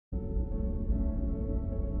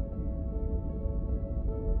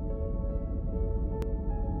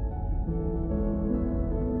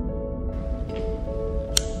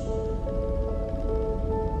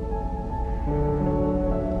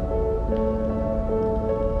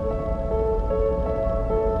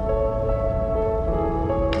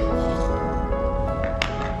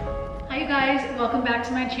back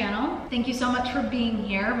to my channel. Thank you so much for being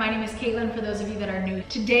here. My name is Caitlin, for those of you that are new.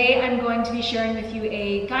 Today I'm going to be sharing with you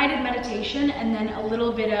a guided meditation and then a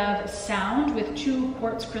little bit of sound with 2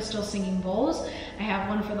 quartz crystal singing bowls. I have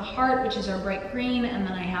one for the heart, which is our bright green, and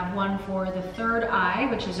then I have one for the third eye,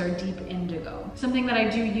 which is our deep indigo. Something that I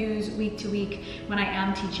do use week to week when I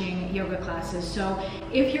am teaching yoga classes. So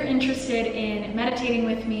if you're interested in meditating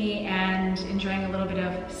with me and enjoying a little bit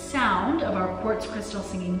of sound of our quartz crystal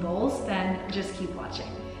singing bowls, then just keep watching.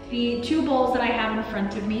 The 2 bowls that I have in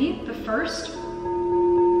front of me, the first,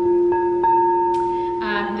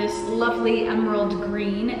 this lovely emerald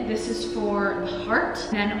green, this is for the heart.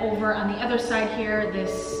 And then over on the other side here,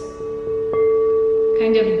 this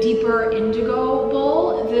kind of deeper indigo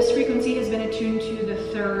bowl, this frequency has been attuned to the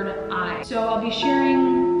third eye. So I'll be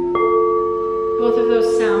sharing both of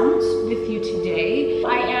those sounds with you today.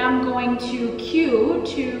 I am going to cue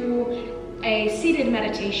to a seated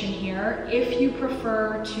meditation here. If you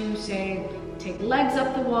prefer to, say, take legs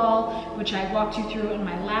up the wall, which I walked you through in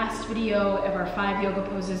my last video of our 5 yoga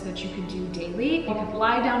poses that you could do daily. You could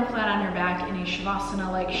lie down flat on your back in a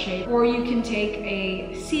shavasana-like shape, or you can take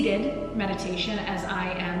a seated meditation as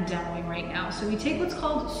I am demoing right now. So we take what's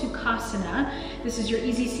called Sukhasana. This is your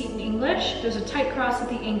easy seat in English. There's a tight cross at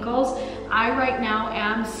the ankles. I right now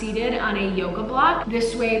am seated on a yoga block.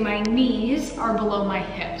 This way my knees are below my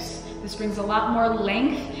hips. This brings a lot more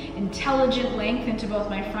length, intelligent length into both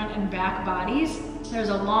my front and back bodies. There's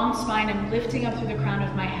a long spine. I'm lifting up through the crown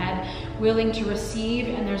of my head, willing to receive,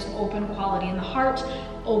 and there's open quality in the heart,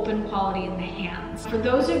 open quality in the hands. For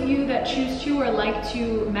those of you that choose to or like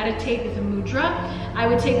to meditate with a mudra, I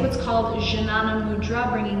would take what's called Jnana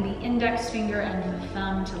Mudra, bringing the index finger and the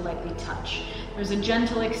thumb to lightly touch. There's a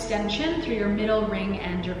gentle extension through your middle ring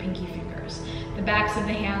and your pinky fingers. The backs of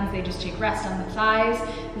the hands, they just take rest on the thighs.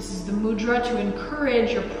 This is the mudra to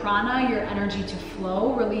encourage your prana, your energy to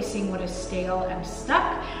flow, releasing what is stale and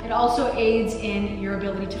stuck. It also aids in your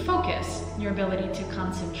ability to focus, your ability to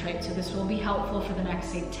concentrate. So this will be helpful for the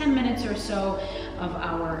next, say, 10 minutes or so of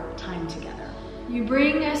our time together. You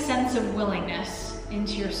bring a sense of willingness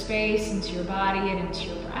into your space, into your body, and into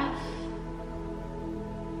your breath.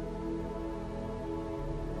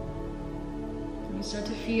 You start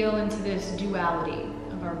to feel into this duality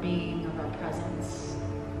of our being, of our presence.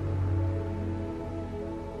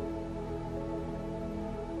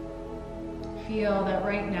 Feel that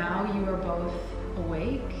right now you are both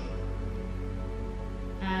awake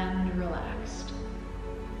and relaxed.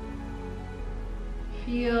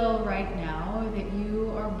 Feel right now that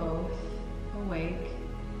you are both awake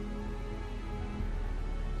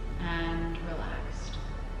and relaxed.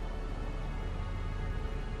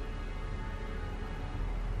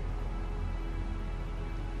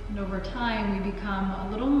 And over time, we become a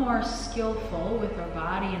little more skillful with our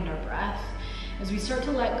body and our breath as we start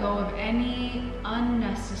to let go of any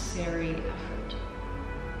unnecessary effort.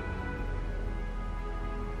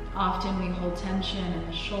 Often we hold tension in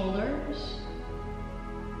the shoulders.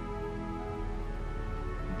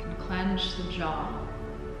 We can clench the jaw.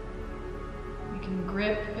 We can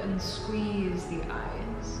grip and squeeze the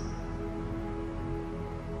eyes.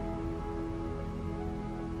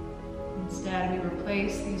 Instead, we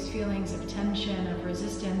replace these feelings of tension, of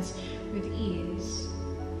resistance, with ease.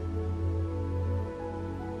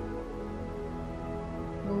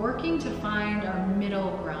 We're working to find our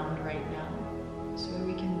middle ground right now, so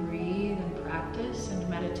we can breathe and practice and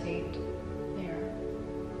meditate there.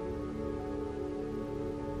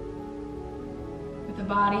 With a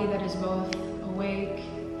body that is both awake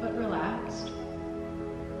but relaxed,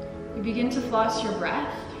 you begin to floss your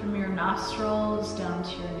breath from your nostrils down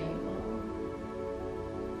to your navel.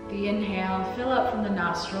 The inhale, fill up from the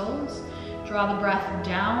nostrils, draw the breath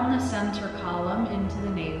down the center column into the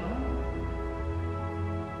navel,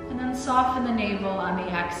 and then soften the navel on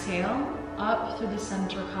the exhale, up through the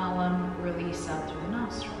center column, release out through the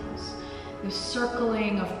nostrils. This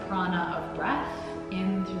circling of prana of breath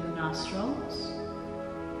in through the nostrils,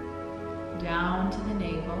 down to the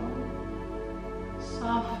navel,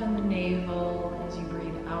 soften the navel as you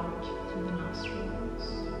breathe out through the nostrils.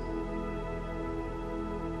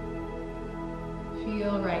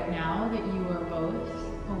 Feel right now that you are both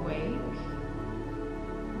awake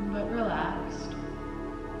but relaxed.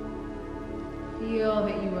 Feel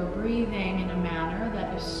that you are breathing in a manner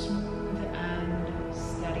that is smooth and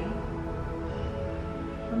steady.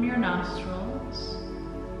 From your nostrils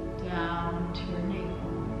down to your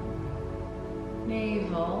navel.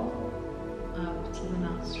 Navel up to the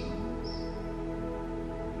nostrils.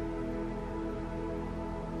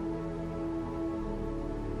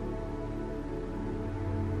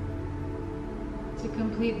 To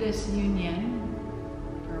complete this union,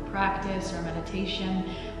 practice or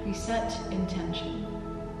meditation, we set intention.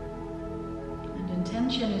 And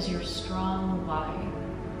intention is your strong why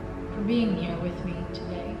for being here with me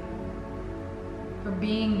today, for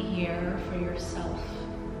being here for yourself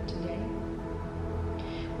today.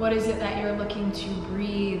 What is it that you're looking to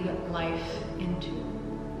breathe life into?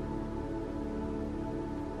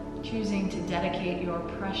 Choosing to dedicate your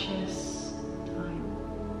precious time.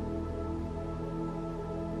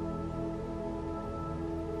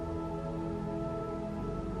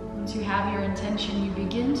 Once you have your intention, you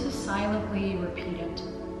begin to silently repeat it.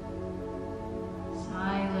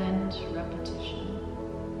 Silent repetition.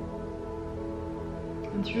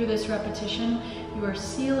 And through this repetition, you are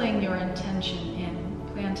sealing your intention in,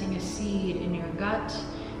 planting a seed in your gut,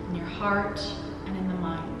 in your heart, and in the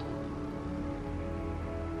mind.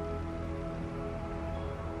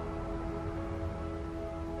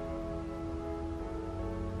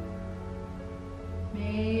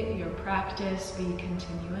 May your practice be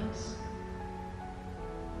continuous.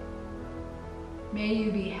 May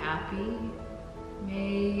you be happy.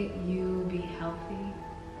 May you be healthy.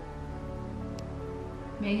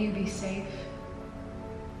 May you be safe.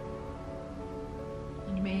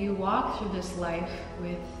 And may you walk through this life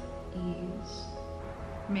with ease.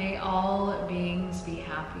 May all beings be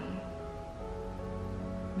happy.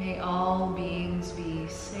 May all beings be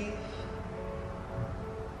safe.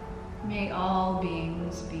 May all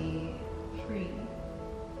beings be free.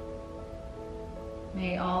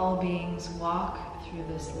 May all beings walk through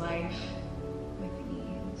this life with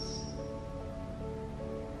ease.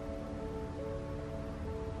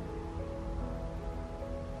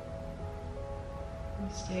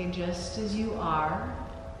 And stay just as you are,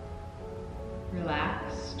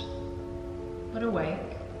 relaxed but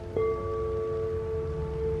awake.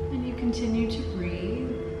 And you continue to breathe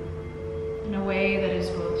in a way that is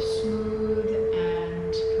both smooth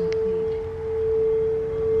and complete.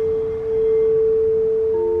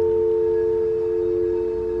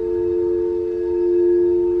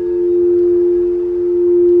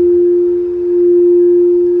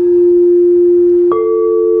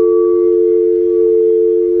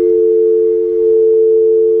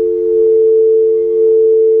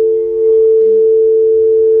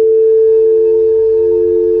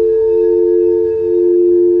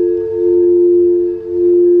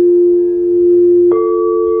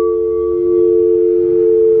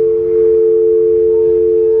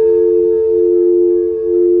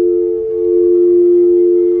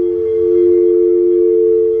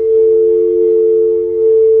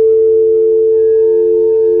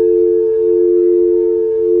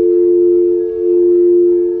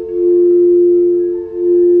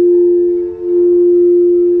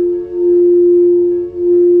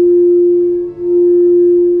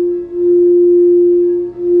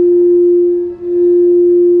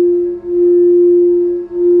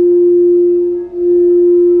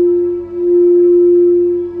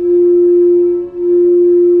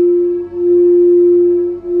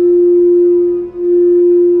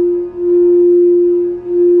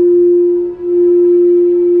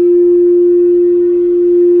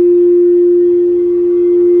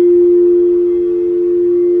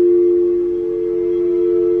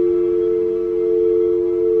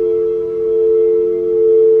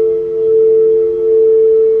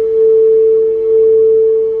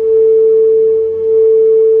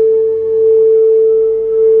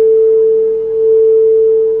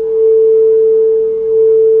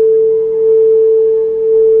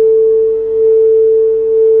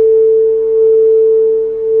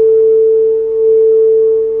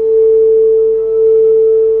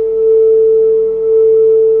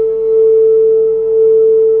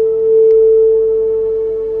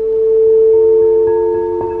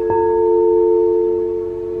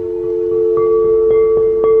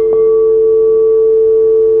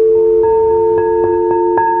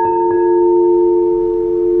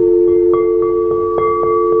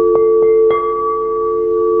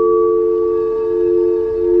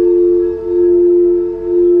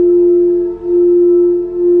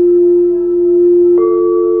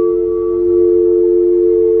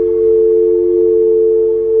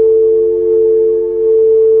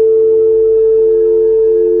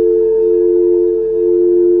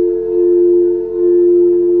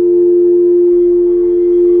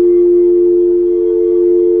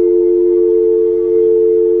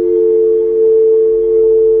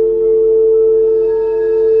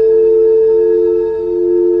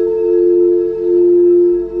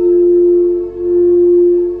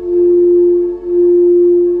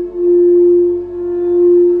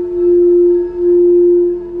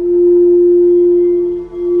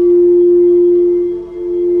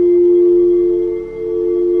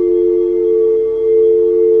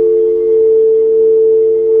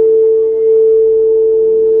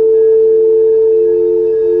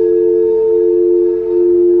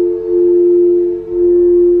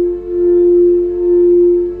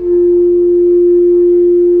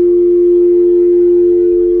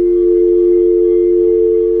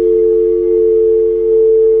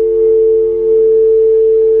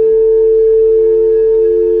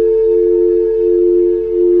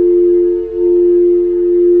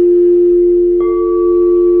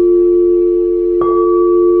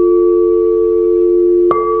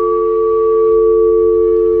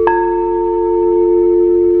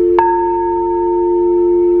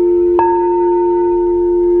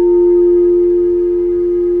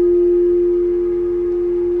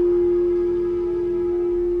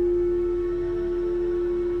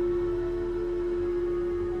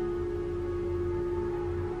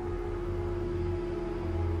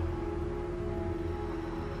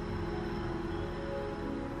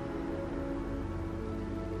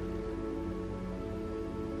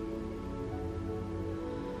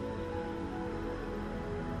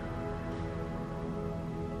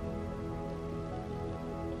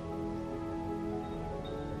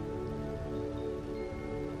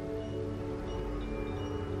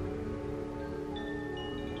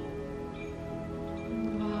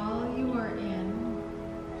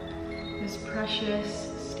 precious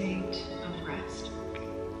state of rest,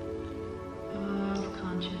 of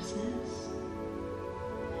consciousness.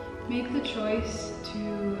 Make the choice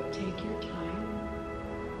to take your time.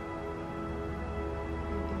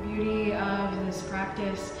 The beauty of this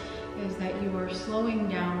practice is that you are slowing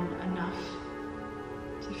down enough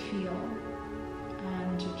to feel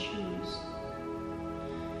and to choose.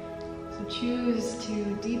 So choose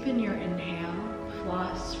to deepen your inhale,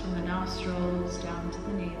 floss from the nostrils down to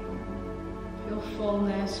the navel. Feel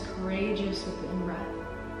fullness, courageous with the in-breath.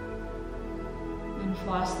 Then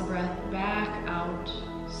floss the breath back out,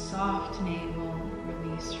 soft navel,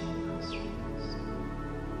 release from the nostrils.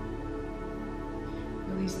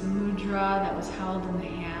 Release the mudra that was held in the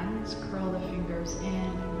hands, curl the fingers in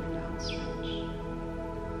and down, stretch.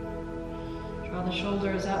 Draw the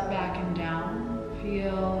shoulders up, back, and down.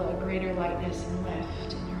 Feel a greater lightness and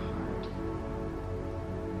lift in your heart.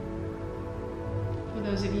 For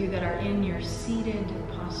those of you that are in your seated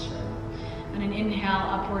posture, on an inhale,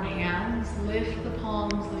 upward hands, lift the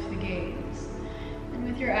palms, lift the gaze. And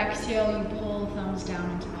with your exhale, you pull thumbs down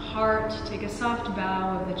into the heart, take a soft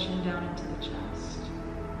bow of the chin down into the chest.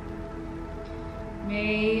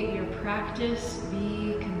 May your practice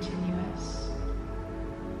be continuous.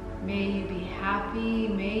 May you be happy,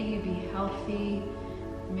 may you be healthy,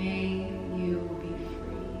 may you be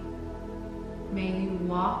free. May you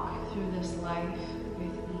walk through this life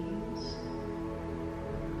with ease.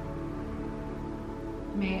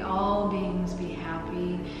 May all beings be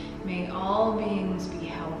happy, may all beings be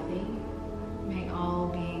healthy, may all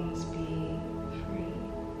beings be free.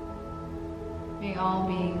 May all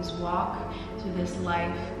beings walk through this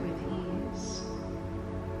life with ease.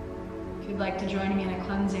 If you'd like to join me in a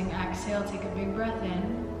cleansing exhale, take a big breath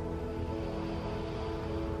in.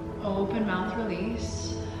 Open mouth,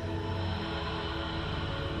 release.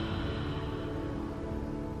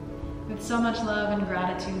 With so much love and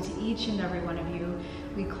gratitude to each and every one of you,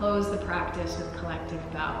 we close the practice with collective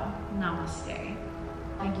bow. Namaste.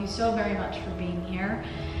 Thank you so very much for being here.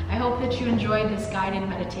 I hope that you enjoyed this guided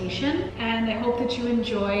meditation, and I hope that you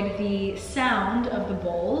enjoyed the sound of the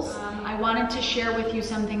bowls. I wanted to share with you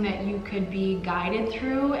something that you could be guided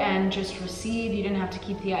through and just receive. You didn't have to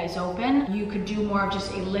keep the eyes open. You could do more of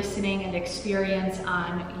just a listening and experience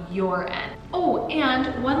on your end. Oh,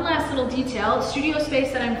 and one last little detail, studio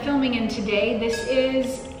space that I'm filming in today, this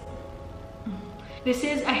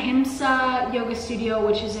is Ahimsa Yoga Studio,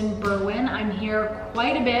 which is in Berwyn. I'm here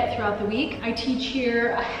quite a bit throughout the week. I teach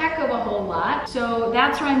here a heck of a whole lot. So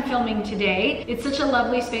that's where I'm filming today. It's such a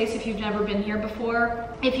lovely space if you've never been here before.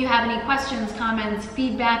 If you have any questions, comments,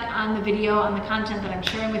 feedback on the video, on the content that I'm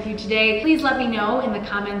sharing with you today, please let me know in the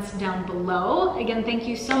comments down below. Again, thank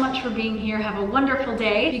you so much for being here. Have a wonderful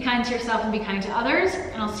day. Be kind to yourself and be kind to others,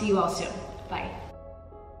 and I'll see you all soon.